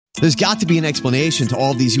There's got to be an explanation to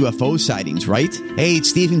all of these UFO sightings, right? Hey,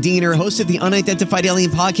 it's Stephen Diener, host of the Unidentified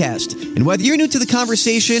Alien Podcast. And whether you're new to the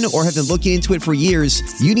conversation or have been looking into it for years,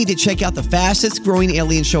 you need to check out the fastest growing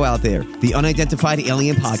alien show out there, the Unidentified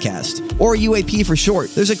Alien Podcast, or UAP for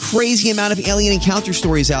short. There's a crazy amount of alien encounter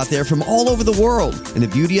stories out there from all over the world. And the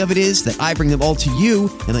beauty of it is that I bring them all to you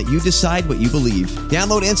and let you decide what you believe.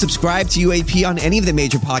 Download and subscribe to UAP on any of the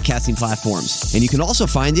major podcasting platforms. And you can also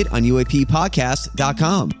find it on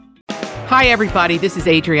UAPpodcast.com. Hi, everybody. This is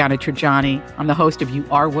Adriana Trajani. I'm the host of You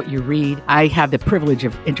Are What You Read. I have the privilege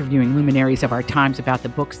of interviewing luminaries of our times about the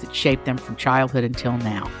books that shaped them from childhood until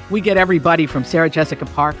now. We get everybody from Sarah Jessica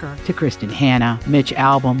Parker to Kristen Hanna, Mitch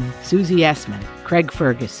Albom, Susie Essman, Craig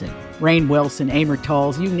Ferguson, Rainn Wilson, Amor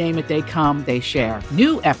Tolls, you name it, they come, they share.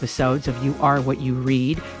 New episodes of You Are What You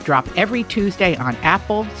Read drop every Tuesday on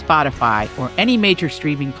Apple, Spotify, or any major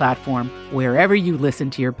streaming platform wherever you listen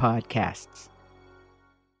to your podcasts.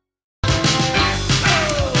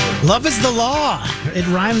 Love is the law. It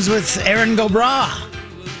rhymes with Erin go bragh.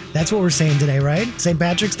 That's what we're saying today, right? St.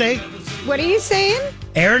 Patrick's Day? What are you saying?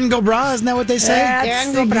 Erin go bragh, isn't that what they say?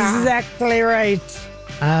 That's exactly right.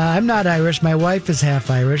 I'm not Irish. My wife is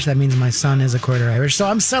half Irish. That means my son is a quarter Irish. So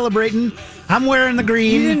I'm celebrating. I'm wearing the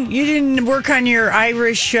green. You didn't work on your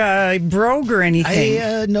Irish brogue or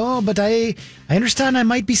anything. No, but I understand I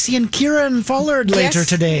might be seeing Kieran Follard later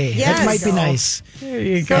today. Yes. That might be nice. There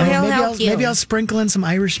you go. So he'll help you. Maybe I'll sprinkle in some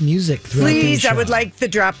Irish music throughout the Please, show. I would like the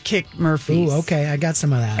Dropkick Murphys. Ooh, okay. I got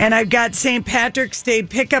some of that. And I've got St. Patrick's Day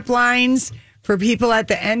pickup lines for people at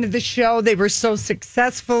the end of the show. They were so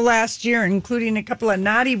successful last year, including a couple of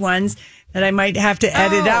naughty ones that I might have to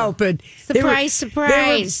edit out. But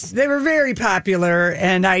Surprise. They were very popular,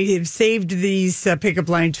 and I have saved these pickup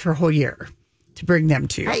lines for a whole year to bring them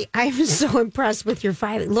to you. I'm so impressed with your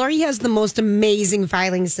filing. Lori has the most amazing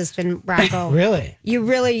filing system, Rocco. Really? You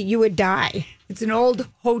would die. It's an old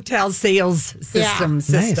hotel sales system.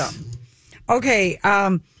 Nice. Okay.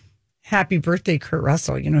 Happy birthday, Kurt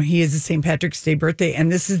Russell. You know, he is a St. Patrick's Day birthday,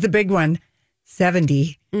 and this is the big one,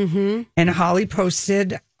 70. Mm-hmm. And Holly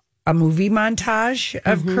posted a movie montage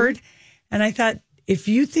of Kurt. And I thought, if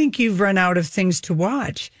you think you've run out of things to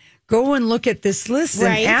watch, go and look at this list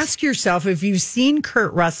and ask yourself if you've seen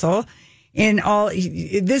Kurt Russell in all.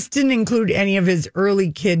 This didn't include any of his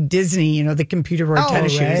early kid Disney, you know, the computer or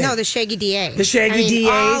tennis shoes. No, the Shaggy DA. The Shaggy DA.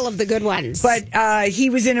 All of the good ones. But he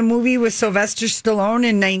was in a movie with Sylvester Stallone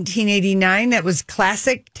in 1989 that was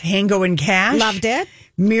classic, Tango and Cash. Loved it.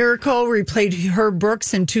 Miracle replayed Herb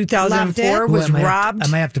Brooks in 2004. Was robbed. I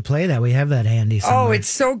might have to play that. We have that handy somewhere. Oh, it's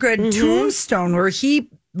so good. Tombstone, where he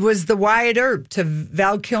was the Wyatt Earp to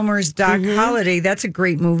Val Kilmer's Doc Holliday. That's a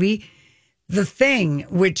great movie. The Thing,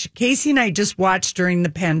 which Casey and I just watched during the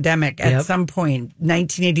pandemic at some point,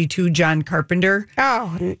 1982, John Carpenter.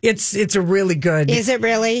 Oh, it's a really good. Is it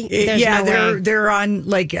really? They're on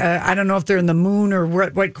like I don't know if they're in the moon or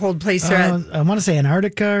what cold place they're at. I want to say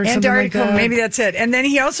Antarctica or something like that. Maybe that's it. And then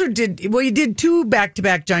he also did two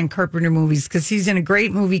back-to-back John Carpenter movies because he's in a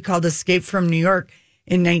great movie called Escape from New York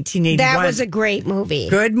in 1981. That was a great movie.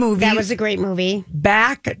 Good movie. That was a great movie.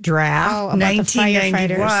 Backdraft,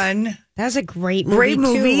 1991. That was a great movie,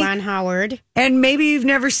 too, Ron Howard. And maybe you've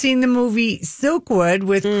never seen the movie Silkwood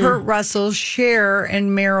with Kurt Russell, Cher,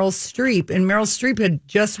 and Meryl Streep. And Meryl Streep had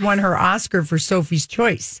just won her Oscar for Sophie's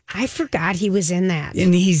Choice. I forgot he was in that.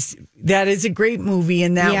 And that is a great movie.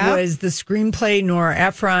 And that was the screenplay, Nora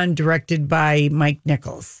Ephron, directed by Mike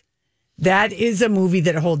Nichols. That is a movie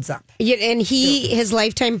that holds up. Yeah, and his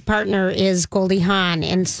lifetime partner is Goldie Hawn.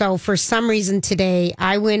 And so for some reason today,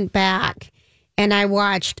 I went back and I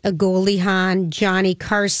watched a Goldie Hawn, Johnny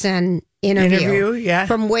Carson interview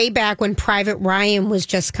from way back when Private Ryan was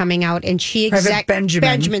just coming out, and Private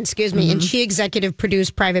Benjamin, excuse me, and she executive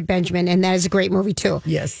produced Private Benjamin, and that is a great movie too.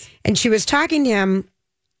 Yes, and she was talking to him,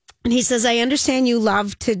 and he says, "I understand you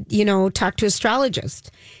love to, talk to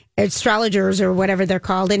astrologers or whatever they're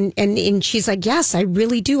called," and she's like, "Yes, I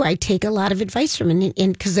really do. I take a lot of advice from him,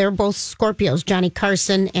 and because they're both Scorpios, Johnny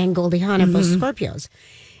Carson and Goldie Hawn are both Scorpios."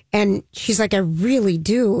 And she's like, "I really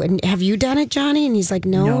do. And have you done it, Johnny?" And he's like,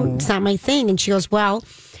 no, it's not my thing. And she goes, "Well,"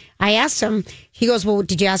 I asked him, he goes, "Well,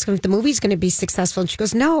 did you ask him if the movie's going to be successful?" And she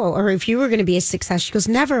goes, "No." Or if you were going to be a success. She goes,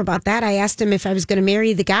 "Never about that. I asked him if I was going to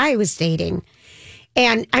marry the guy I was dating."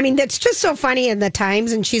 And I mean, that's just so funny in the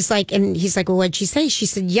times. And she's like, and he's like, "Well, what'd she say?" She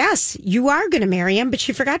said, "Yes, you are going to marry him, but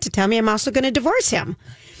she forgot to tell me I'm also going to divorce him."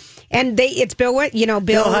 And it's Bill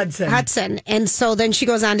Hudson. And so then she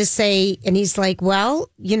goes on to say, and he's like, "Well,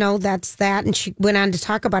 that's that." And she went on to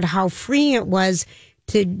talk about how freeing it was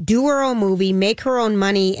to do her own movie, make her own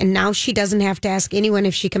money. And now she doesn't have to ask anyone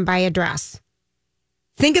if she can buy a dress.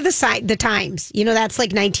 think of the times. You know, that's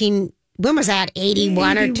like 19. When was that?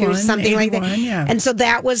 81 or 2, something like that. Yeah. And so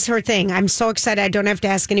that was her thing. I'm so excited. I don't have to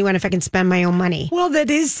ask anyone if I can spend my own money. Well,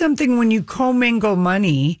 that is something when you commingle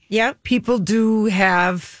money. Yep. People do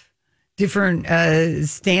have different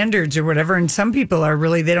standards or whatever. And some people are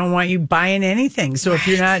really, they don't want you buying anything. So if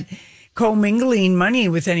you're not commingling money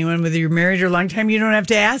with anyone, whether you're married or a long time, you don't have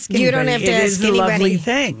to ask anybody. You don't have to ask anybody. It is a lovely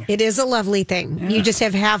thing. It is a lovely thing. Yeah. You just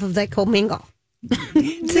have half of that commingle.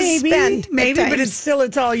 maybe, but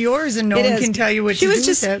it's all yours, and no one can tell you what to do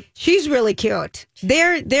with it. She's really cute.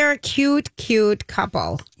 They're a cute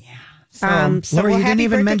couple. Yeah. So Laura, you didn't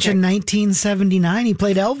even mention 1979. He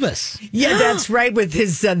played Elvis. Yeah, that's right. With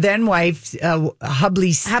his then wife,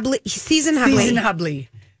 Hubley. Susan Hubley. Susan Hubley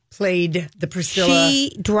played the Priscilla.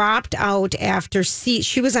 She dropped out after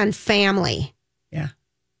she was on Family. Yeah,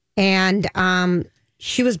 and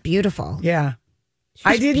she was beautiful. Yeah.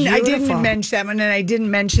 I didn't mention that one, and I didn't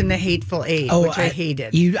mention The Hateful Eight, which I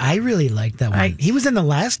hated. I really liked that one. He was in the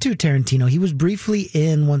last two Tarantino. He was briefly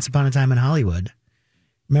in Once Upon a Time in Hollywood.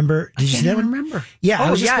 Remember? Did you see that one? Remember? Yeah, I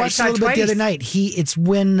was just watching a little bit the other night. It's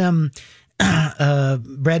when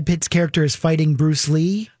Brad Pitt's character is fighting Bruce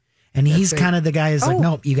Lee, and he's kind of the guy who's like,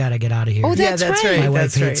 nope, you got to get out of here. Oh, that's right. My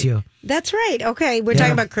wife hates you. That's right. Okay, we're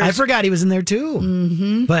talking about Chris. I forgot he was in there too.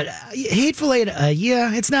 Mm-hmm. But Hateful Eight,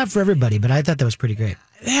 it's not for everybody, but I thought that was pretty great.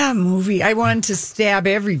 That movie, I wanted to stab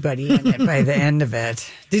everybody in it by the end of it.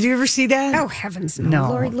 Did you ever see that? Oh, heavens no.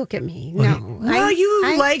 Lord, look at me. No. Well, you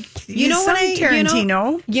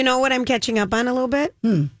Tarantino. You know what I'm catching up on a little bit?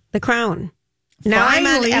 The Crown. Now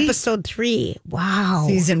Finally. I'm on episode 3. Wow.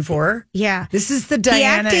 Season 4? Yeah. This is the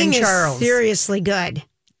Diana and Charles. Is seriously good.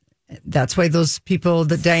 That's why those people,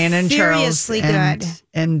 the Diana and seriously Charles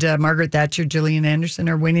and Margaret Thatcher, Gillian Anderson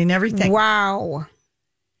are winning everything. Wow.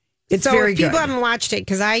 It's so very if good. people haven't watched it,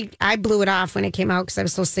 because I blew it off when it came out because I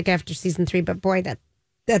was so sick after season 3, but boy,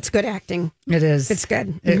 that's good acting. It is. It's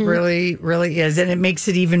good. It really, really is. And it makes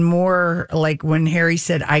it even more like when Harry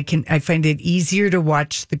said, I find it easier to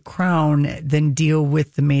watch The Crown than deal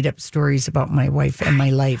with the made up stories about my wife and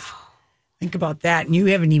my life. Think about that. And you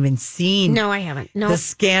haven't even seen No, I haven't. No. the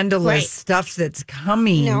scandalous stuff that's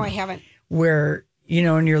coming. No, I haven't. Where,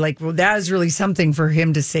 and you're like, well, that is really something for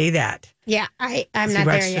him to say that. Yeah, I'm not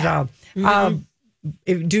there yet.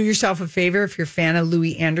 Do yourself a favor if you're a fan of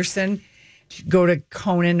Louis Anderson. Go to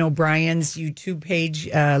Conan O'Brien's YouTube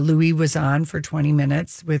page. Louis was on for 20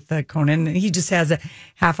 minutes with Conan. And he just has a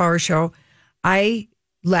half-hour show. I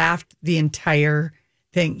laughed the entire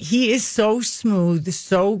thing. He is so smooth,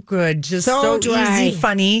 so good, just so easy,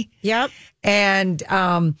 funny. Yep. And,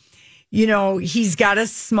 he's got a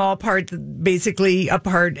small part, basically a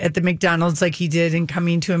part at the McDonald's like he did in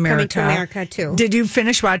Coming to America. Coming to America, too. Did you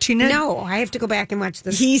finish watching it? No, I have to go back and watch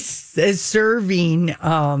this. He's serving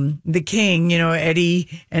the king, Eddie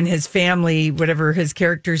and his family, whatever his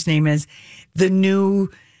character's name is, the new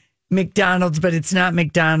McDonald's, but it's not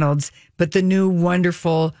McDonald's, but the new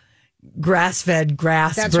wonderful grass-fed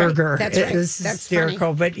burger. Right. That's right. It was That's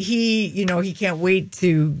hysterical. Funny. But he, he can't wait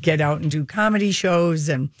to get out and do comedy shows.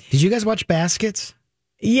 And did you guys watch Baskets?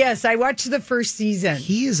 Yes, I watched the first season.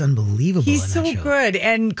 He is unbelievable. He's in that so show. good.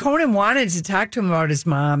 And Conan wanted to talk to him about his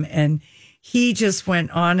mom, and he just went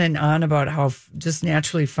on and on about how just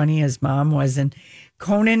naturally funny his mom was. And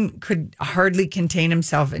Conan could hardly contain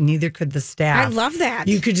himself, and neither could the staff. I love that.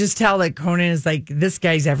 You could just tell that Conan is like, this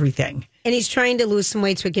guy's everything. And he's trying to lose some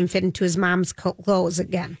weight so he can fit into his mom's clothes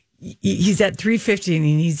again. He's at 350 and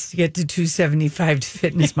he needs to get to 275 to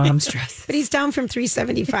fit in his mom's dress. But he's down from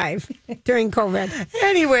 375 during COVID.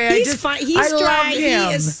 Anyway, he's funny. He's dry.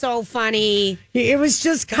 He is so funny. It was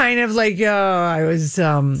just kind of like, I was...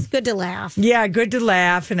 it's good to laugh. Yeah, good to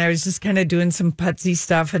laugh. And I was just kind of doing some putsy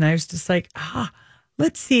stuff. And I was just like,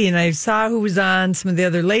 let's see. And I saw who was on some of the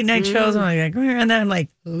other late night shows. And I'm like, and then I'm like,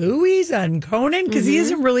 Louis on Conan? Because he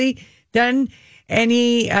hasn't really done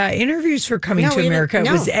any interviews for Coming to America.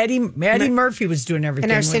 It was Eddie Murphy was doing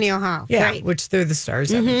everything. And Arsenio Hall. Yeah, right. which they're the stars.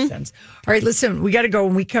 That makes sense. All right, listen, we got to go.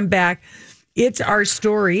 When we come back, it's our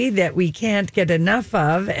story that we can't get enough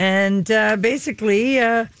of. And basically,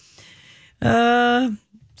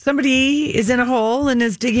 somebody is in a hole and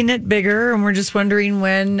is digging it bigger. And we're just wondering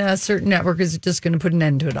when a certain network is just going to put an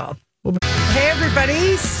end to it all. Hey,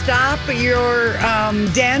 everybody, stop your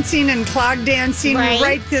dancing and clog dancing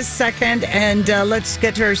right this second. And let's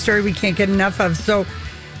get to our story we can't get enough of. So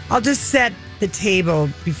I'll just set the table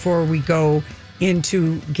before we go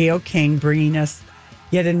into Gayle King bringing us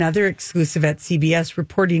yet another exclusive at CBS,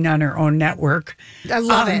 reporting on her own network. I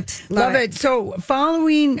love it. Love it. So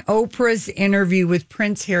following Oprah's interview with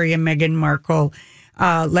Prince Harry and Meghan Markle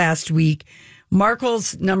last week,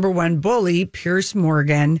 Markle's number one bully, Piers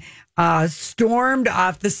Morgan, stormed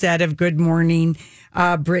off the set of Good Morning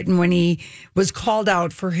Britain when he was called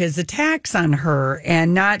out for his attacks on her.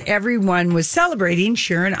 And not everyone was celebrating.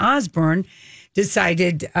 Sharon Osbourne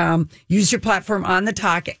decided use your platform on the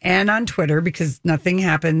talk and on Twitter, because nothing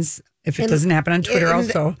happens if it doesn't happen on Twitter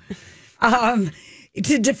also,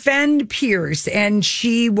 to defend Piers. And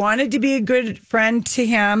she wanted to be a good friend to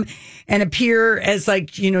him and appear as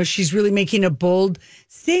like, she's really making a bold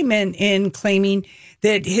statement in claiming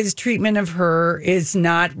that his treatment of her is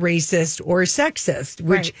not racist or sexist,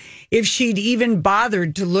 which if she'd even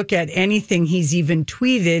bothered to look at anything he's even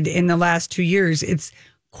tweeted in the last 2 years, it's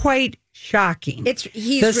quite shocking.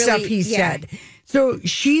 Stuff he said. So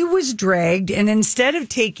she was dragged, and instead of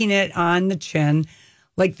taking it on the chin,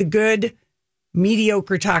 like the good,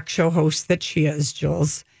 mediocre talk show host that she is,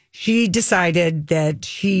 Jules, she decided that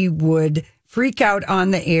she would freak out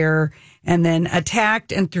on the air and then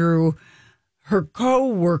attacked and threw her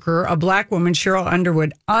co-worker, a black woman, Cheryl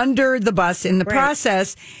Underwood, under the bus in the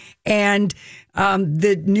process. And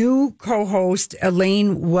the new co-host,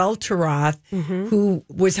 Elaine Welteroth, who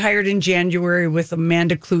was hired in January with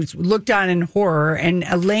Amanda Klutz, looked on in horror. And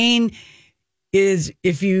Elaine is,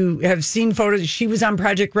 if you have seen photos, she was on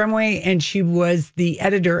Project Runway and she was the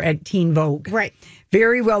editor at Teen Vogue. Right.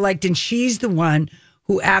 Very well liked. And she's the one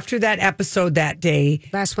who, after that episode that day,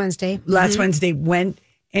 last Wednesday, went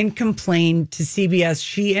and complained to CBS,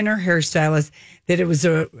 she and her hairstylist, that it was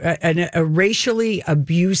a racially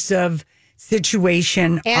abusive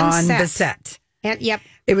situation on the set. And, yep.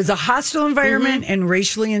 It was a hostile environment and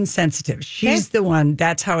racially insensitive. She's the one.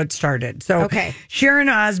 That's how it started. So Sharon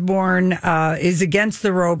Osbourne is against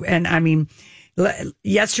the rope. And I mean,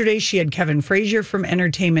 yesterday she had Kevin Frazier from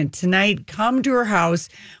Entertainment Tonight come to her house.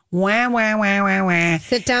 Wah, wah, wah, wah, wah.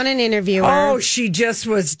 Sit down and interview her. Oh, she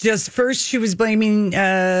first she was blaming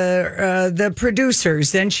the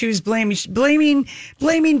producers. Then she was blaming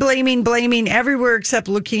everywhere except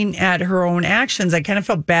looking at her own actions. I kind of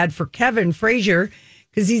felt bad for Kevin Frazier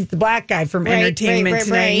because he's the black guy from Entertainment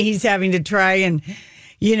Tonight. And he's having to try and,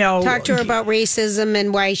 talk to her about racism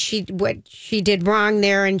and what she did wrong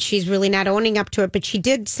there. And she's really not owning up to it. But she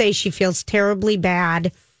did say she feels terribly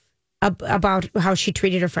bad about how she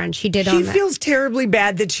treated her friend. She feels terribly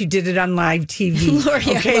bad that she did it on live TV.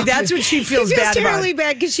 Okay, that's what she feels bad about. She feels terribly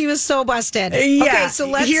bad because she was so busted. Yeah. Okay,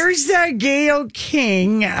 so here's Gayle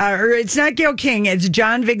King, or it's not Gayle King, it's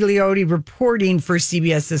John Vigliotti reporting for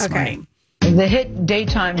CBS this morning. The hit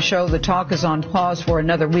daytime show The Talk is on pause for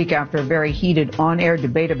another week after a very heated on-air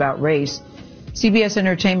debate about race. CBS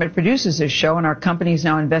Entertainment produces this show, and our company is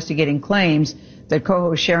now investigating claims that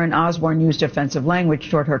co-host Sharon Osbourne used offensive language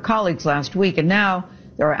toward her colleagues last week. And now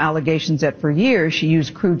there are allegations that for years she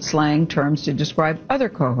used crude slang terms to describe other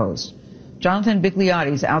co-hosts. Jonathan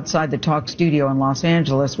Bigliotti is outside the Talk studio in Los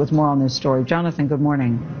Angeles with more on this story. Jonathan, good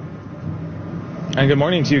morning. And good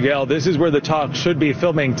morning to you, Gail. This is where the Talk should be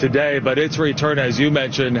filming today, but its return, as you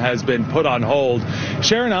mentioned, has been put on hold.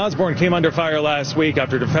 Sharon Osbourne came under fire last week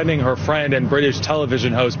after defending her friend and British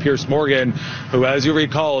television host Piers Morgan, who, as you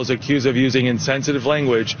recall, is accused of using insensitive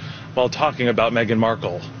language while talking about Meghan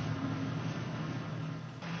Markle.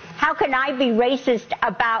 How can I be racist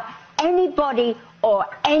about anybody or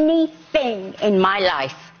anything in my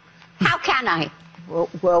life? How can I?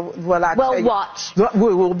 Well, what?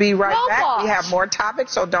 We'll be right back. What? We have more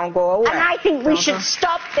topics, so don't go away. And I think we should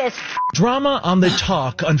stop this. Drama on The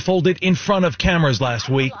Talk unfolded in front of cameras last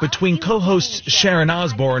week between co-hosts Sharon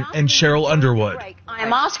Osbourne and Cheryl Underwood.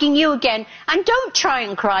 I'm asking you again, and don't try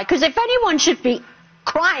and cry, because if anyone should be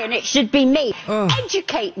crying, it should be me.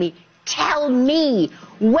 Educate me. Tell me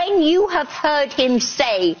when you have heard him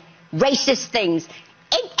say racist things.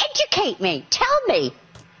 Educate me. Tell me.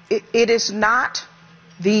 It is not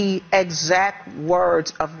the exact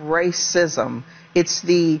words of racism. It's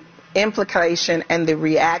the implication and the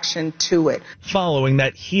reaction to it. Following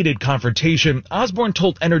that heated confrontation, Osbourne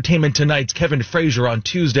told Entertainment Tonight's Kevin Frazier on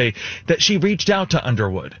Tuesday that she reached out to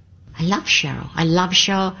Underwood. I love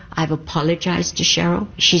Cheryl. I've apologized to Cheryl.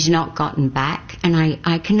 She's not gotten back, and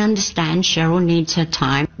I can understand Cheryl needs her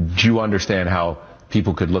time. Do you understand how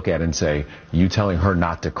people could look at it and say, you telling her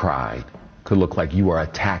not to cry could look like you are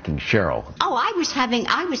attacking Cheryl? Oh, I was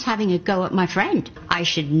having a go at my friend. I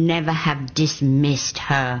should never have dismissed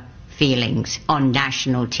her feelings on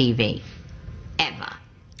national TV. Ever.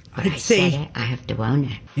 But I said it, I have to own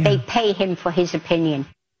it. Yeah. They pay him for his opinion.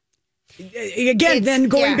 Again, then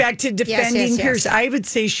going back to defending Piers, I would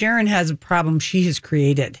say Sharon has a problem she has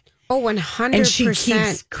created. Oh, 100%. And she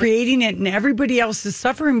keeps creating it, and everybody else is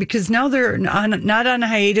suffering because now they're not on a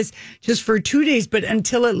hiatus just for 2 days, but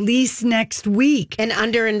until at least next week. And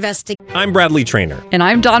under investigation. I'm Bradley Trainer. And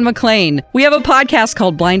I'm Don McClain. We have a podcast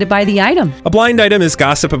called Blinded by the Item. A blind item is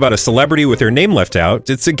gossip about a celebrity with their name left out.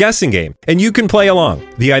 It's a guessing game, and you can play along.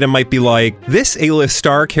 The item might be like, this A-list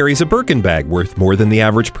star carries a Birkin bag worth more than the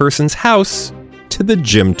average person's house to the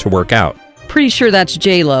gym to work out. Pretty sure that's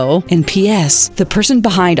J-Lo. And P.S. the person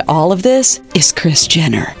behind all of this is Kris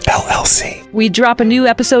Jenner, LLC. We drop a new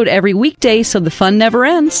episode every weekday so the fun never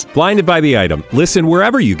ends. Blinded by the Item. Listen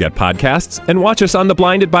wherever you get podcasts and watch us on the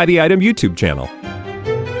Blinded by the Item YouTube channel.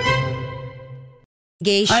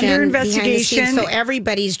 Under investigation. So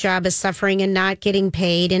everybody's job is suffering and not getting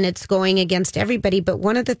paid, and it's going against everybody. But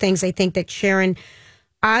one of the things I think that Sharon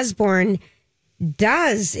Osbourne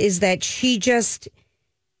does is that she just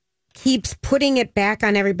keeps putting it back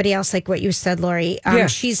on everybody else, like what you said, Lori.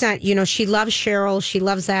 She's not, she loves Cheryl, she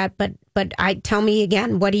loves that, but tell me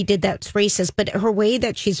again what he did that's racist. But her way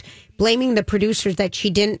that she's blaming the producers that she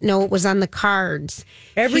didn't know it was on the cards.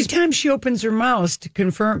 Every time she opens her mouth to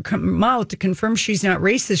confirm she's not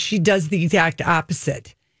racist, she does the exact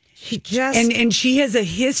opposite. She just and she has a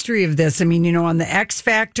history of this. I mean, on the X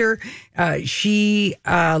Factor, she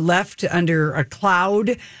left under a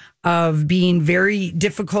cloud of being very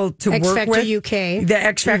difficult to work with. X Factor UK. The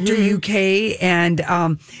X Factor UK.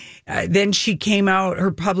 And then she came out,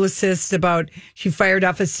 her publicist, she fired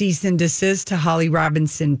off a cease and desist to Holly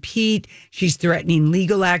Robinson Pete. She's threatening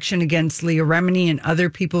legal action against Leah Remini and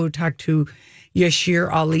other people who talked to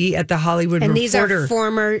Yashir Ali at the Hollywood Reporter. And these are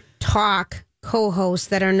former talk co-hosts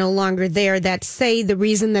that are no longer there that say the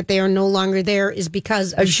reason that they are no longer there is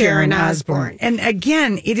because of Sharon Osbourne. And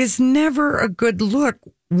again, it is never a good look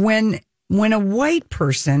when a white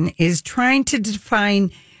person is trying to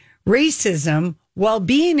define racism while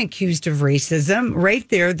being accused of racism. Right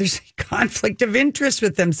there's a conflict of interest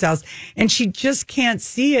with themselves, and she just can't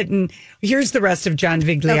see it. And here's the rest of John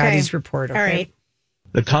Vigliotti's report. Okay? All right.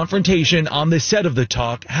 The confrontation on the set of The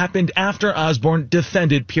Talk happened after Osbourne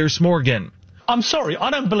defended Piers Morgan. I'm sorry,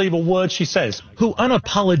 I don't believe a word she says. Who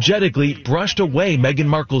unapologetically brushed away Meghan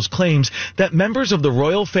Markle's claims that members of the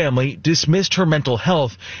royal family dismissed her mental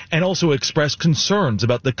health and also expressed concerns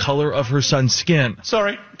about the color of her son's skin.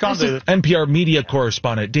 Sorry, can't do it. NPR media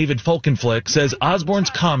correspondent David Folkenflik says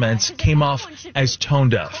Osbourne's comments came off as tone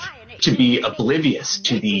deaf. To be oblivious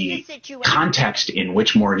to the context in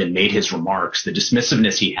which Morgan made his remarks, the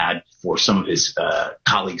dismissiveness he had for some of his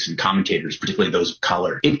colleagues and commentators, particularly those of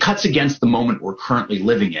color, it cuts against the moment we're currently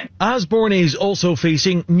living in. Osbourne is also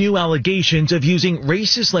facing new allegations of using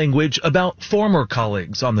racist language about former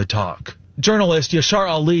colleagues on The Talk. Journalist Yashar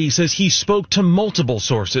Ali says he spoke to multiple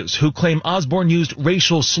sources who claim Osbourne used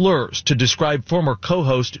racial slurs to describe former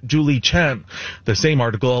co-host Julie Chen. The same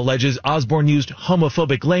article alleges Osbourne used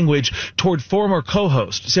homophobic language toward former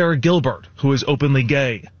co-host Sarah Gilbert, who is openly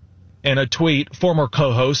gay. In a tweet, former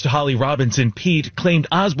co-host Holly Robinson Pete claimed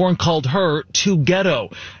Osbourne called her too ghetto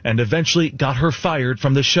and eventually got her fired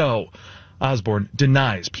from the show. Osbourne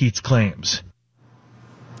denies Pete's claims.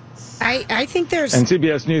 I think there's... And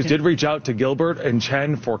CBS News did reach out to Gilbert and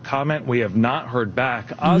Chen for comment. We have not heard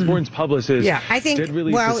back. Osbourne's publicist did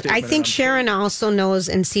release a statement. I think Sharon also knows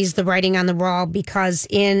and sees the writing on the wall because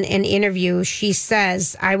in an interview, she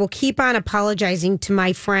says, I will keep on apologizing to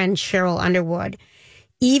my friend Cheryl Underwood.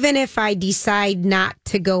 Even if I decide not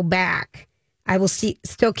to go back, I will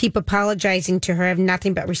still keep apologizing to her. I have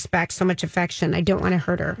nothing but respect, so much affection. I don't want to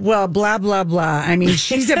hurt her. Well, blah, blah, blah. I mean,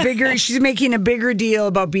 she's making a bigger deal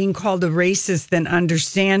about being called a racist than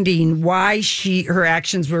understanding why her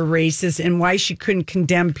actions were racist and why she couldn't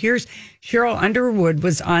condemn Piers. Cheryl Underwood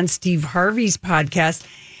was on Steve Harvey's podcast,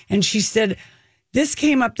 and she said, this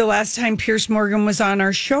came up the last time Piers Morgan was on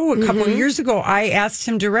our show a couple of years ago. I asked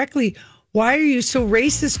him directly, why are you so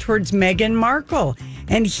racist towards Meghan Markle?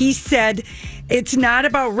 And he said, it's not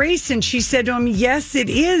about race. And she said to him, yes, it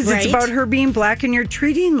is. Right. It's about her being black and you're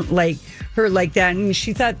treating her like that. And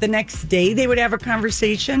she thought the next day they would have a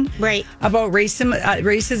conversation about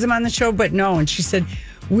racism on the show. But no. And she said,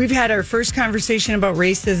 we've had our first conversation about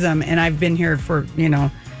racism and I've been here for,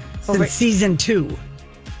 since season 2.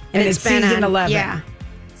 And it's season 11. Yeah.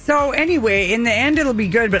 So anyway, in the end, it'll be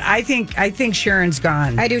good. But I think Sharon's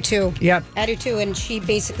gone. I do too. Yep, I do too. And she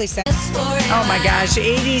basically said, "Oh my gosh,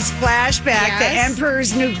 '80s flashback: The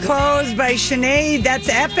Emperor's New Clothes by Sinead. That's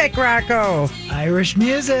epic, Rocco. Irish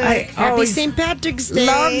music. Happy St. Patrick's Day.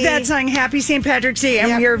 Love that song. Happy St. Patrick's Day,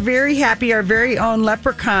 and we are very happy. Our very own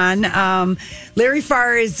leprechaun, Larry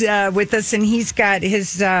Farr, is with us, and he's got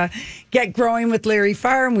his Get Growing with Larry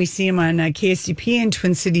Farr, and we see him on KSTP and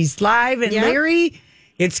Twin Cities Live. And Larry,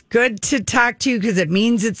 it's good to talk to you because it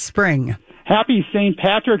means it's spring. Happy St.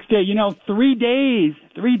 Patrick's Day. 3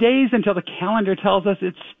 days until the calendar tells us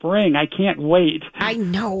it's spring. I can't wait. I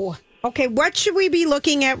know. Okay, what should we be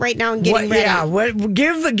looking at right now and getting ready? Yeah,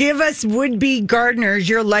 give us would-be gardeners,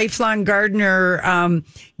 your lifelong gardener.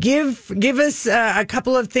 Give us a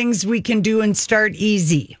couple of things we can do and start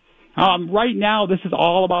easy. Right now, this is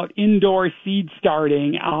all about indoor seed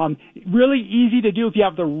starting. Really easy to do if you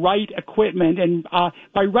have the right equipment. And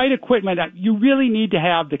by right equipment, you really need to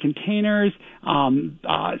have the containers,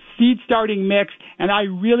 seed starting mix, and I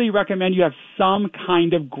really recommend you have some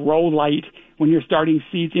kind of grow light when you're starting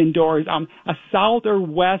seeds indoors. A south or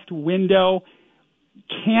west window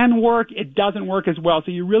can work. It doesn't work as well.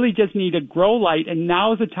 So you really just need a grow light. And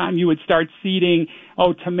now's the time you would start seeding,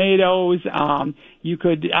 tomatoes. You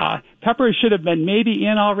could, peppers should have been maybe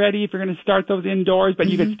in already if you're going to start those indoors, but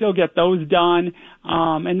you could still get those done.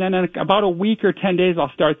 And then in about a week or 10 days,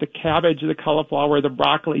 I'll start the cabbage, the cauliflower, the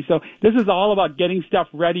broccoli. So this is all about getting stuff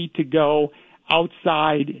ready to go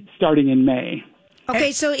outside starting in May.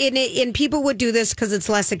 Okay, so in people would do this because it's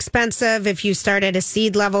less expensive if you start at a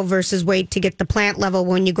seed level versus wait to get the plant level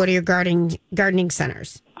when you go to your gardening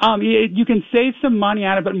centers. You can save some money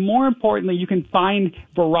on it, but more importantly, you can find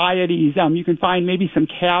varieties. You can find maybe some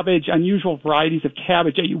cabbage, unusual varieties of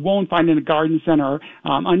cabbage that you won't find in a garden center,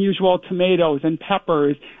 unusual tomatoes and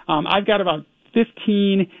peppers. I've got about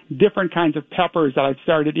 15 different kinds of peppers that I've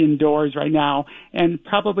started indoors right now, and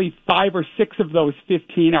probably 5 or 6 of those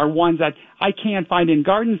 15 are ones that I can't find in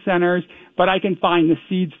garden centers, but I can find the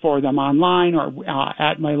seeds for them online or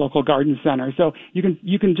at my local garden center. So you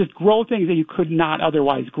can just grow things that you could not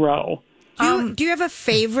otherwise grow. Do you have a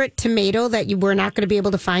favorite tomato that you were not going to be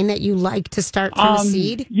able to find that you like to start from a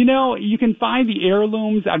seed? You can find the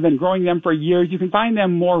heirlooms. I've been growing them for years. You can find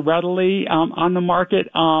them more readily on the market.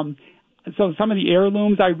 So some of the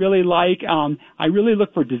heirlooms I really like. I really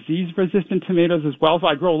look for disease-resistant tomatoes as well. So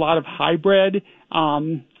I grow a lot of hybrid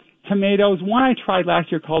tomatoes. One I tried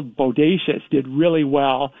last year called Bodacious did really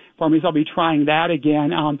well for me, so I'll be trying that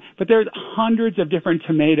again. But there's hundreds of different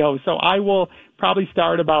tomatoes, so I will probably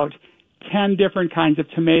start about 10 different kinds of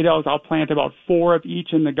tomatoes. I'll plant about 4 of each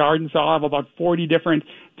in the garden, so I'll have about 40 different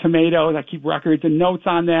tomatoes. I keep records and notes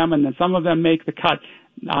on them, and then some of them make the cut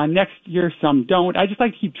next year, some don't. I just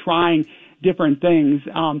like to keep trying different things.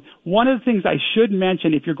 One of the things I should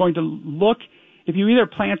mention, if you're going to look, if you either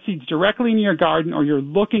plant seeds directly in your garden or you're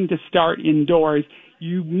looking to start indoors,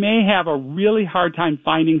 you may have a really hard time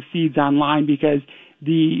finding seeds online because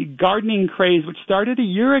the gardening craze, which started a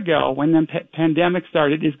year ago when the pandemic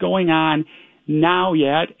started, is going on now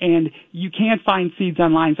yet, and you can't find seeds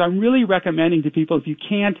online. So I'm really recommending to people, if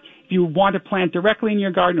you want to plant directly in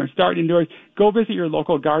your garden or start indoors, go visit your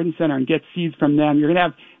local garden center and get seeds from them. You're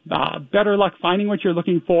going to have better luck finding what you're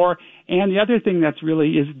looking for. And the other thing that's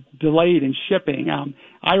really is delayed in shipping.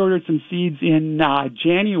 I ordered some seeds in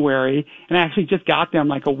January, and I actually just got them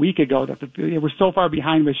like a week ago. They were so far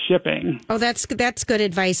behind with shipping. Oh, that's good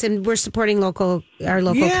advice, and we're supporting our local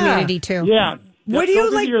community too. Yeah. What do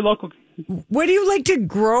you like? Your local. What do you like to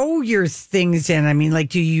grow your things in? I mean, like,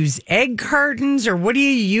 do you use egg cartons or what do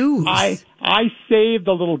you use? I save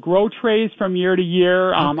the little grow trays from year to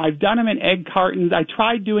year. I've done them in egg cartons. I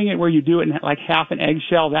tried doing it where you do it in like half an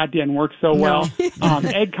eggshell. That didn't work so well.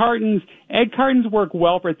 Egg cartons work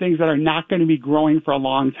well for things that are not going to be growing for a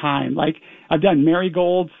long time. Like I've done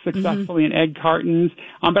marigolds successfully in egg cartons.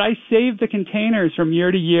 But I save the containers from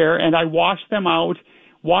year to year and I wash them out.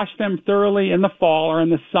 Wash them thoroughly in the fall or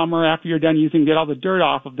in the summer after you're done using, get all the dirt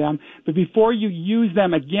off of them. But before you use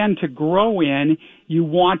them again to grow in, you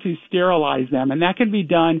want to sterilize them. And that can be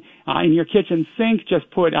done in your kitchen sink.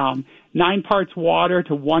 Just put 9 parts water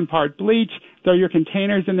to 1 part bleach. Throw your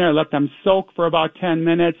containers in there. Let them soak for about 10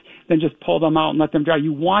 minutes. Then just pull them out and let them dry.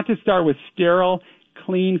 You want to start with sterile,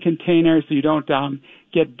 clean containers so you don't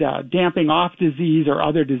get damping off disease or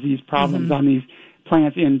other disease problems on these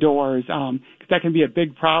plants indoors. That can be a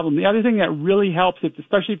big problem. The other thing that really helps,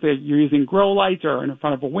 especially if you're using grow lights or in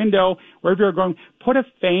front of a window, wherever you're going, put a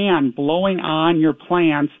fan blowing on your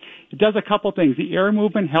plants. It does a couple things. The air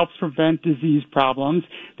movement helps prevent disease problems.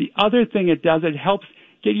 The other thing it does, it helps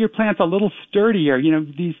get your plants a little sturdier.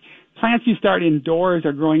 These plants you start indoors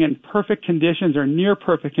are growing in perfect conditions or near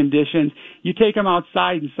perfect conditions. You take them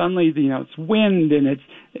outside and suddenly, it's wind and it's,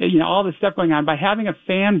 all this stuff going on. By having a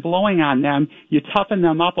fan blowing on them, you toughen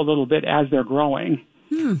them up a little bit as they're growing.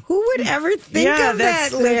 Who would ever think of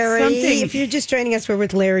that, Larry? If you're just joining us, we're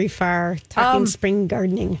with Larry Farr talking spring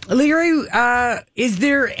gardening. Larry, is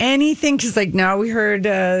there anything, because like now we heard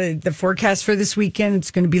the forecast for this weekend,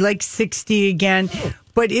 it's going to be like 60 again.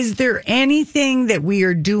 But is there anything that we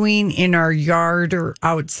are doing in our yard or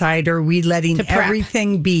outside, or are we letting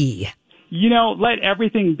everything be? Let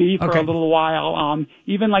everything be for a little while.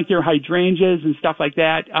 Even like your hydrangeas and stuff like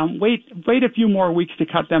that. Wait a few more weeks to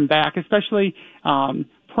cut them back, especially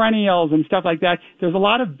perennials and stuff like that. There's a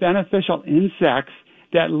lot of beneficial insects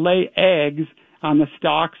that lay eggs on the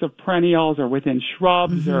stalks of perennials or within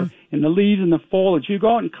shrubs or in the leaves and the foliage. You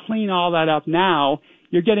go out and clean all that up now.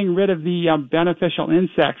 You're getting rid of the beneficial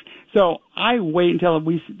insects. So I wait until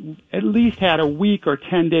we at least had a week or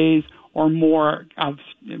 10 days or more of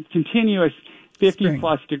continuous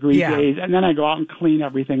 50-plus degree days, and then I go out and clean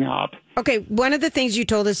everything up. Okay, one of the things you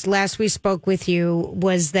told us last we spoke with you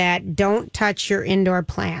was that don't touch your indoor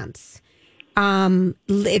plants.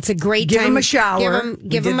 It's a great time. Give them a shower.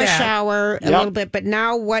 Give them a shower a little bit. But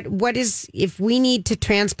now what is, if we need to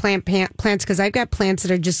transplant plants, because I've got plants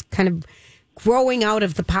that are just kind of growing out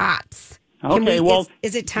of the pots. Okay,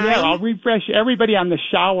 is it time? Yeah, I'll refresh everybody on the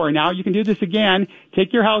shower now. You can do this again.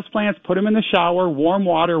 Take your houseplants, put them in the shower, warm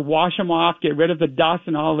water, wash them off, get rid of the dust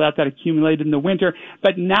and all of that accumulated in the winter.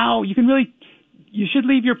 But now you should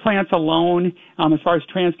leave your plants alone as far as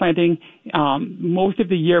transplanting most of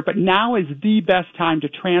the year, but now is the best time to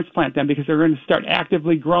transplant them because they're going to start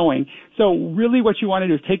actively growing. So really what you want to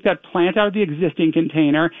do is take that plant out of the existing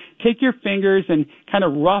container, take your fingers and kind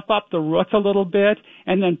of rough up the roots a little bit,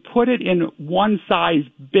 and then put it in one size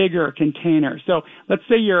bigger container. So let's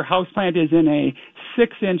say your houseplant is in a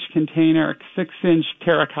 6-inch container, 6-inch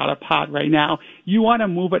terracotta pot right now. You want to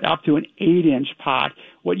move it up to an 8-inch pot.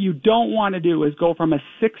 What you don't want to do is go from a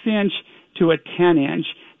 6-inch to a 10-inch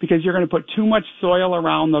because you're going to put too much soil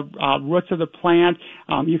around the roots of the plant.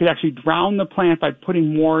 You could actually drown the plant by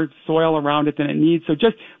putting more soil around it than it needs. So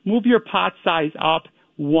just move your pot size up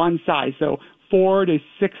one size. So 4 to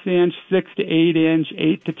 6 inch, 6 to 8 inch,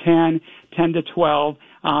 8 to 10, 10 to 12,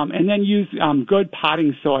 and then use good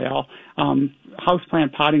potting soil,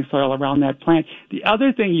 houseplant potting soil around that plant. The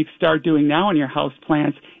other thing you start doing now on your house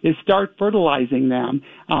plants is start fertilizing them.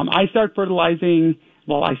 I started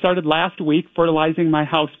last week fertilizing my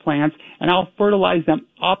house plants, and I'll fertilize them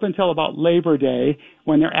up until about Labor Day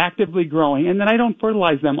when they're actively growing, and then I don't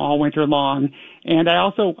fertilize them all winter long. And I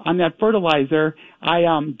also, on that fertilizer, I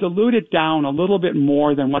dilute it down a little bit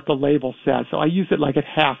more than what the label says. So I use it like at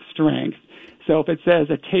half strength. So if it says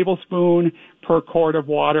a tablespoon per quart of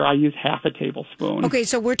water, I use half a tablespoon. Okay,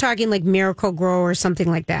 so we're talking like Miracle-Gro or something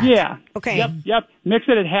like that. Yeah. Okay. Yep. Mix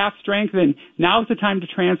it at half strength, and now's the time to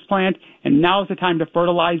transplant, and now's the time to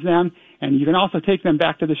fertilize them. And you can also take them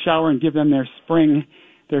back to the shower and give them their spring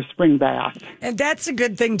bath. And that's a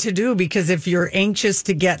good thing to do because if you're anxious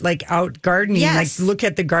to get like out gardening, like look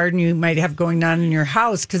at the garden you might have going on in your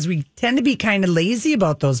house, because we tend to be kind of lazy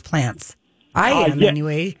about those plants. I am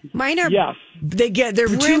anyway. Mine are. Yes. They're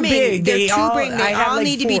brimming. too big. They all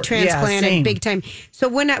need to be transplanted big time. So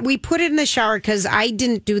when we put it in the shower, because I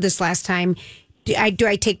didn't do this last time, do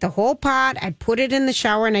I take the whole pot, I put it in the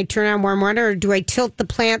shower, and I turn on warm water, or do I tilt the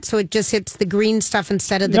plant so it just hits the green stuff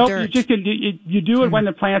instead of the dirt? You do it when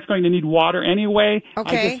the plant's going to need water anyway.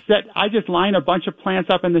 Okay. I just line a bunch of plants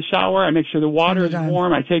up in the shower. I make sure the water is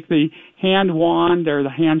warm. I take the hand wand or the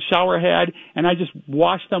hand shower head, and I just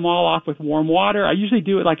wash them all off with warm water. I usually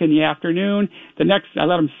do it like in the afternoon. I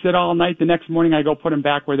let them sit all night. The next morning, I go put them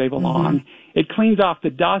back where they belong. It cleans off the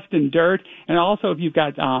dust and dirt, and also if you've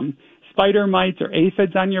got spider mites or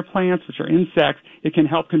aphids on your plants, which are insects, it can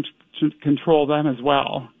help control them as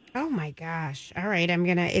well. Oh my gosh. All right.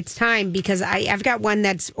 It's time because I've got one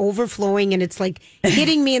that's overflowing and it's like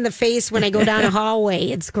hitting me in the face when I go down a hallway.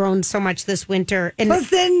 It's grown so much this winter. And plus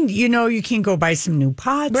then, you can go buy some new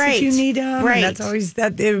pots if you need them. Right. And that's always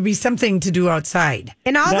it would be something to do outside.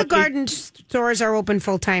 And all the garden stores are open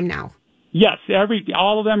full time now. Yes,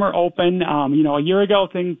 all of them are open. A year ago,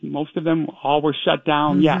 most of them all were shut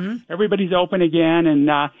down. Yeah, everybody's open again and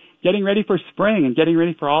getting ready for spring and getting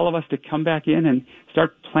ready for all of us to come back in and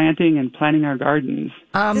start planting and our gardens.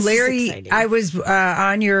 Larry, I was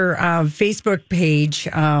on your Facebook page,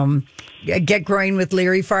 Get Growing with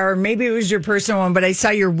Larry Farr. Maybe it was your personal one, but I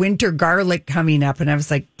saw your winter garlic coming up, and I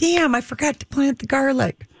was like, damn, I forgot to plant the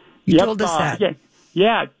garlic. You told us that.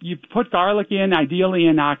 Yeah, you put garlic in ideally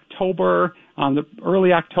in October, the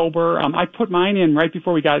early October. I put mine in right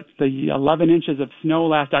before we got the 11 inches of snow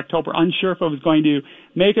last October, unsure if it was going to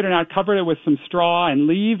make it or not, covered it with some straw and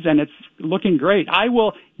leaves, and it's looking great. I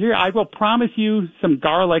will promise you some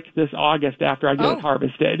garlic this August after I get it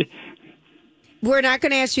harvested. We're not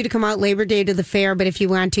going to ask you to come out Labor Day to the fair, but if you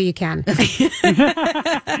want to, you can. That's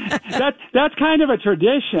kind of a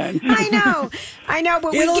tradition. I know,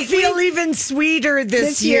 but it'll feel even sweeter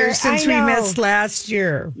this year since we missed last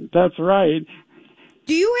year. That's right.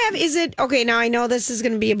 Do you have, okay, now I know this is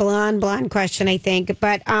going to be a blonde question, I think,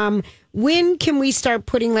 but when can we start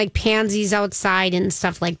putting like pansies outside and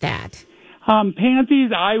stuff like that?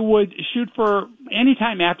 Pansies, I would shoot for any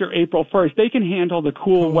time after April 1st. They can handle the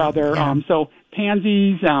cool weather. Yeah. So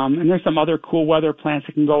pansies, and there's some other cool weather plants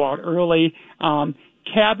that can go out early.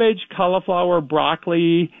 Cabbage, cauliflower,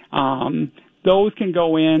 broccoli, those can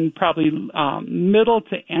go in probably middle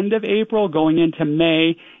to end of April, going into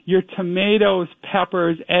May. Your tomatoes,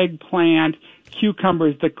 peppers, eggplant,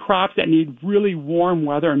 cucumbers, the crops that need really warm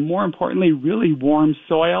weather and, more importantly, really warm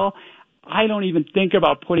soil, I don't even think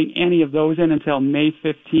about putting any of those in until May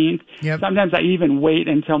 15th. Yep. Sometimes I even wait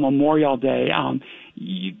until Memorial Day.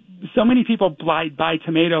 So many people buy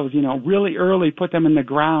tomatoes, really early, put them in the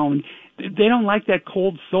ground. They don't like that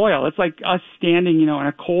cold soil. It's like us standing, in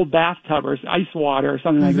a cold bathtub or ice water or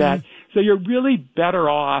something like that. So you're really better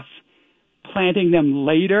off planting them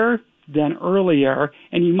later than earlier,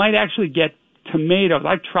 and you might actually get tomatoes.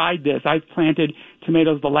 I've tried this. I've planted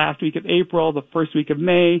tomatoes the last week of April, the first week of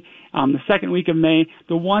May, the second week of May.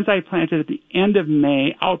 The ones I planted at the end of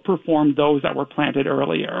May outperformed those that were planted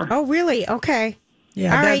earlier. Oh, really? Okay.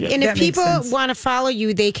 Yeah. All right. And if people want to follow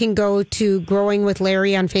you, they can go to Growing with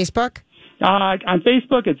Larry on Facebook? On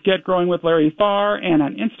Facebook, it's Get Growing with Larry Farr, and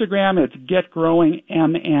on Instagram, it's Get Growing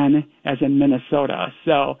MN, as in Minnesota.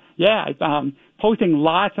 So, yeah, I'm posting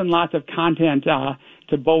lots and lots of content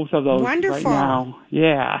to both of those right now.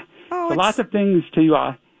 Yeah. So lots of things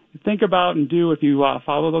to think about and do if you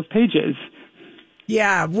follow those pages.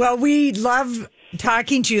 Yeah. Well, we love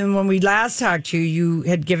talking to you. And when we last talked to you, you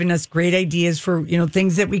had given us great ideas for,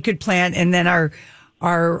 things that we could plant. And then our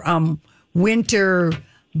winter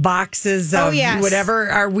boxes of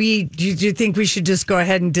whatever do you think we should just go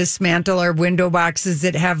ahead and dismantle our window boxes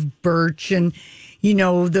that have birch and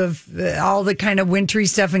all the kind of wintry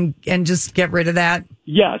stuff and just get rid of that?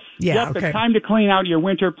 Yes. Yeah. Yep, okay. It's time to clean out your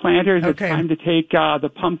winter planters. Okay. It's time to take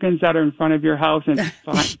the pumpkins that are in front of your house, and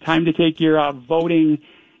it's time to take your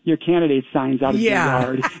your candidate signs out of your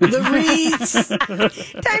yard. The wreaths.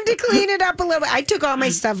 Time to clean it up a little bit. I took all my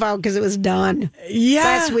stuff out because it was done. Yeah.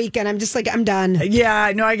 Last weekend. I'm just like, I'm done.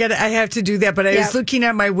 Yeah, no, I have to do that. But I was looking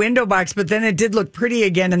at my window box, but then it did look pretty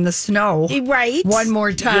again in the snow. Right. One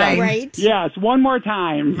more time. Yeah, right. Yes, one more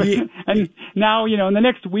time. And now, in the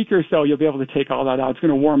next week or so, you'll be able to take all that out. It's going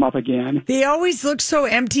to warm up again. They always look so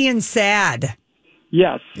empty and sad.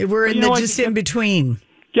 Yes. We're in in between.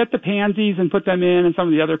 Get the pansies and put them in and some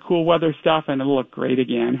of the other cool weather stuff, and it'll look great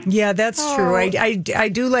again. Yeah, that's true. I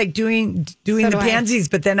do like doing the pansies,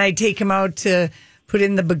 but then I take them out to put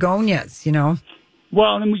in the begonias,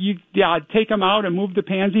 Well, then you take them out and move the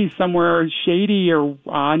pansies somewhere shady,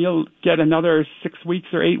 and you'll get another 6 weeks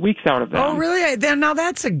or 8 weeks out of them. Oh, really?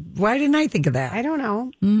 Why didn't I think of that? I don't know.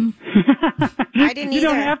 I didn't either. You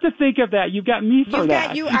don't have to think of that. You've got me for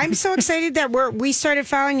that. I'm so excited that we started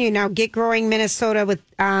following you now. Get Growing Minnesota with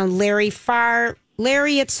Larry Farr.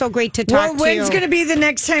 Larry, it's so great to talk to you. Well, when's going to be the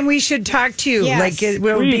next time we should talk to you? Yes.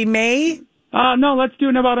 Will it be May? No, let's do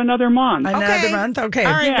it in about another month. Another month? Okay.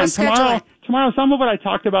 All right, we'll tomorrow, some of what I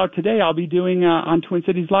talked about today, I'll be doing on Twin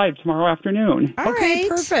Cities Live tomorrow afternoon. Okay,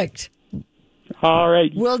 perfect. All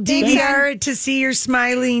right. We'll DVR it to see your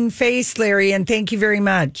smiling face, Larry, and thank you very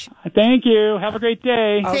much. Thank you. Have a great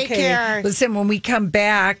day. Take care. Listen, when we come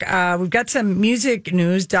back, we've got some music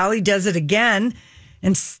news. Dolly does it again,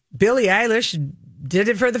 and Billie Eilish did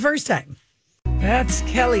it for the first time. That's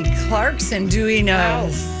Kelly Clarkson doing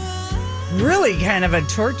really kind of a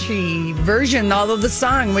torchy version, although the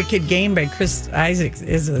song Wicked Game by Chris Isaacs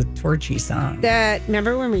is a torchy song.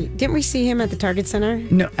 Remember when didn't we see him at the Target Center?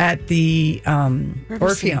 No, at the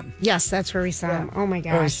Orpheum. Yes, that's where we saw him. Oh my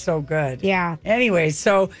gosh. It was so good. Yeah. Anyway,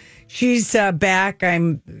 so she's back.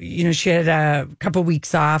 She had a couple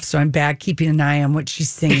weeks off, so I'm back keeping an eye on what she's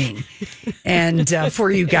singing. And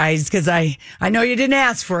for you guys, because I know you didn't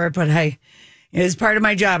ask for it, but it is part of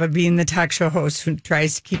my job of being the talk show host who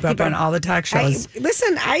tries to keep up on all the talk shows.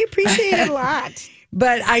 I appreciate it a lot.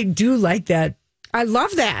 But I do like that. I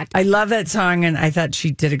love that. I love that song, and I thought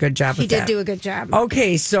she did a good job with that. She did do a good job.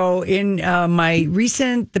 Okay, so in my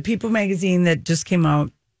recent The People magazine that just came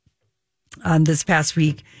out this past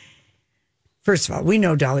week, First of all, we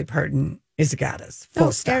know Dolly Parton is a goddess.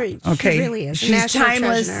 Full stop. Okay, she really is. She's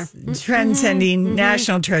timeless, transcending,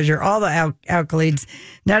 national treasure. All the accolades.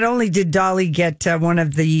 Not only did Dolly get one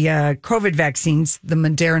of the COVID vaccines, the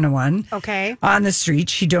Moderna one, on the street,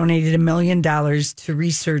 she donated $1 million to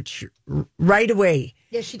research right away.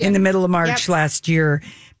 Yes, she did. In the middle of March last year,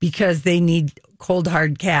 because they need cold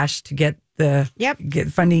hard cash to get the get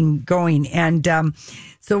funding going. And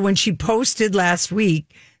so when she posted last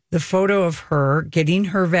week the photo of her getting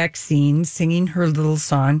her vaccine, singing her little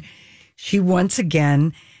song, she once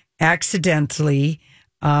again accidentally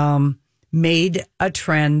made a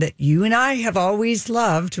trend that you and I have always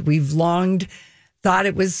loved. We've thought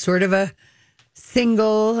it was sort of a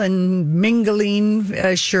single and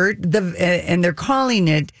mingling shirt. And they're calling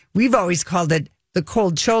it, we've always called it the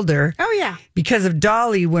cold shoulder. Oh, yeah. Because of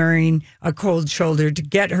Dolly wearing a cold shoulder to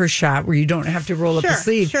get her shot where you don't have to roll up the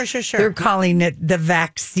sleeve. Sure. They're calling it the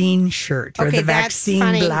vaccine shirt or the vaccine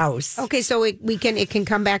blouse. Okay, so it can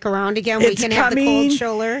come back around again. We can have the cold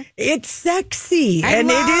shoulder. It's sexy. I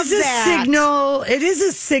love it is that. a signal. It is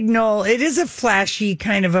a signal. It is a flashy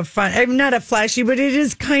kind of a fun. I'm not a flashy, but it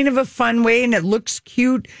is kind of a fun way, and it looks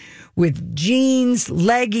cute with jeans,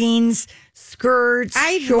 leggings, skirts,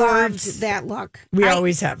 I shorts. loved that look. We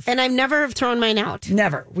always have. And I've never have thrown mine out.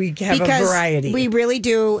 Never. We have a variety. We really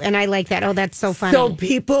do, and I like that. Oh, that's so funny. So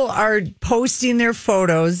people are posting their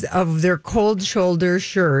photos of their cold shoulder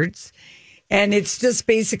shirts, and it's just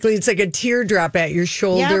basically, it's like a teardrop at your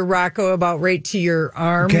shoulder, Rocco, about right to your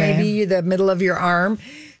arm, maybe the middle of your arm.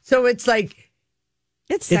 So it's like,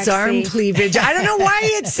 it's arm cleavage. I don't know why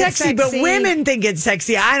it's sexy, but women think it's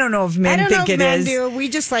sexy. I don't know if men think it is. Do. We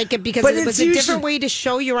just like it because it was a different way to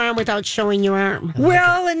show your arm without showing your arm.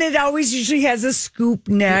 Well, and it always usually has a scoop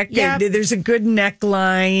neck. There's a good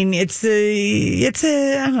neckline. It's a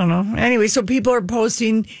I don't know. Anyway, so people are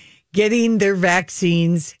posting getting their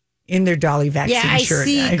vaccines in their Dolly vaccine shirt.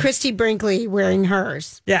 Yeah, I see Christy Brinkley wearing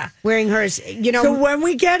hers. Yeah. Wearing hers. You know, so when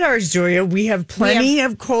we get ours, Julia, we have plenty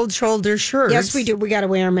of cold shoulder shirts. Yes, we do. We got to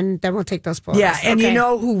wear them, and then we'll take those photos. Yeah, and you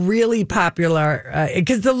know who really popular,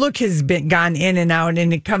 because the look has gone in and out,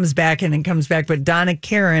 and it comes back and it comes back, but Donna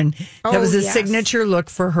Karan, that was a signature look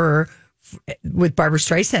for her with Barbara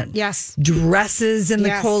Streisand. Yes. Dresses in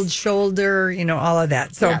the cold shoulder, all of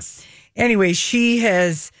that. So anyway, she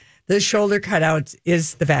has... The shoulder cutouts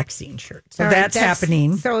is the vaccine shirt. So that's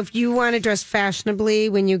happening. So if you want to dress fashionably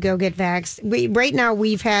when you go get vaxxed, right now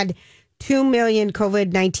we've had 2 million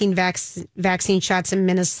COVID-19 vaccine shots in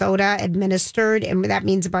Minnesota administered, and that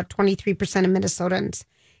means about 23% of Minnesotans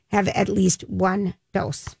have at least one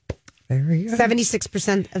dose. Very good.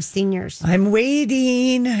 76% of seniors. I'm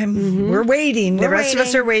waiting. We're waiting. The rest of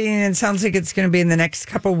us are waiting, and it sounds like it's going to be in the next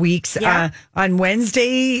couple weeks. Yeah. On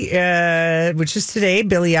Wednesday, which is today,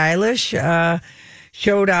 Billie Eilish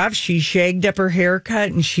showed off. She shagged up her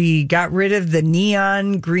haircut, and she got rid of the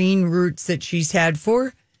neon green roots that she's had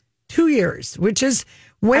for 2 years, which is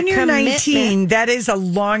when you're 19, that is a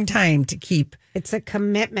long time to keep. It's a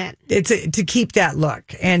commitment. To keep that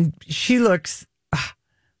look. And she looks...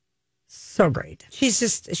 so great. She's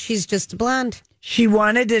just a blonde. She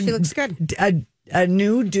wanted she looks good. A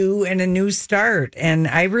new do and a new start, and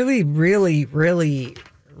I really, really, really,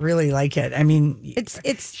 really like it. I mean,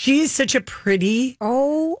 she's such a pretty.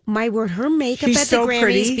 Oh my word! Her makeup at the Grammys,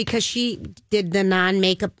 pretty. Because she did the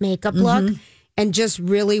non-makeup look. And just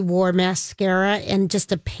really wore mascara and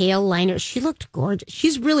just a pale liner. She looked gorgeous.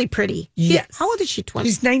 She's really pretty. Yes. How old is she? 20?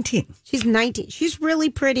 She's 19. She's 19. She's really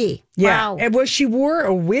pretty. Yeah. Wow. And she wore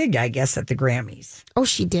a wig, I guess, at the Grammys. Oh,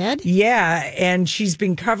 she did? Yeah. And she's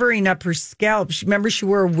been covering up her scalp. Remember, she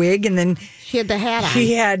wore a wig and then she had the hat on.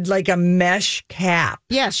 She had like a mesh cap.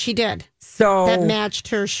 Yes, she did. So that matched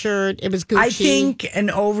her shirt. It was Gucci. I think an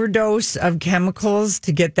overdose of chemicals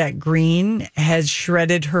to get that green has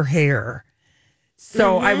shredded her hair.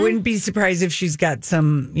 So I wouldn't be surprised if she's got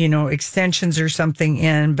some, extensions or something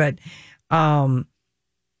in, but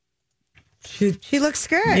she looks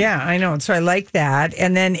good. Yeah, I know. So I like that.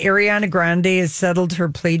 And then Ariana Grande has settled her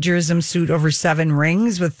plagiarism suit over 7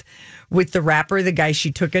 rings with the rapper, the guy she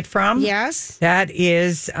took it from. Yes. That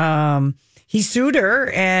is, he sued her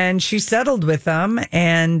and she settled with him,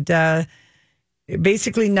 and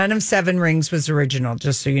basically, none of 7 Rings was original,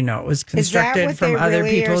 just so you know. It was constructed from other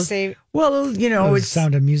people's. Well, it's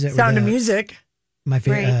Sound of Music. Sound of Music. My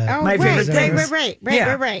favorite. My favorite things.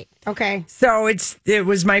 Right. Okay. So it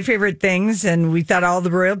was My Favorite Things, and we thought all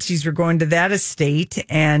the royalties were going to that estate.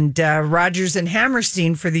 And Rodgers and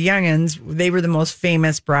Hammerstein, for the youngins, they were the most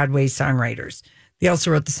famous Broadway songwriters. They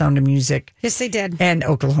also wrote The Sound of Music. Yes, they did. And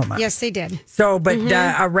Oklahoma. Yes, they did. So, but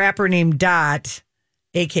a rapper named Dot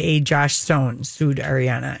a.k.a. Josh Stone, sued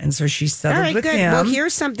Ariana. And so she settled with him. Well,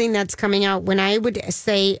 here's something that's coming out. When I would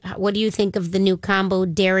say, what do you think of the new combo,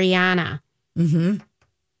 Dariana? Mm-hmm.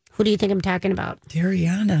 Who do you think I'm talking about?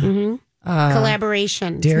 Dariana. Mm-hmm.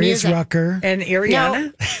 Collaborations. Darius music. Rucker. And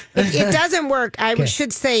Ariana? No, it doesn't work. I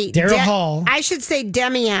should say... Daryl Hall. I should say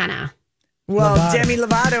Demiana. Well, Demi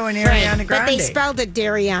Lovato and Ariana Grande. But they spelled it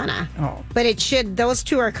Dariana. Oh. But it should... Those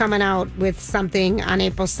two are coming out with something on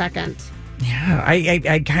April 2nd. Yeah,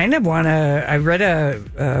 I kind of want to. I read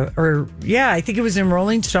I think it was in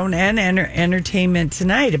Rolling Stone and Entertainment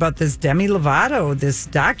Tonight about this Demi Lovato, this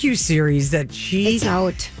docuseries that it's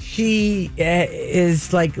out. She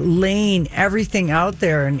is like laying everything out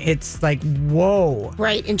there, and it's like, whoa.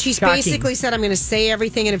 Right, and she's Shocking. basically said, I'm going to say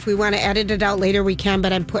everything, and if we want to edit it out later, we can,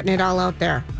 but I'm putting it all out there.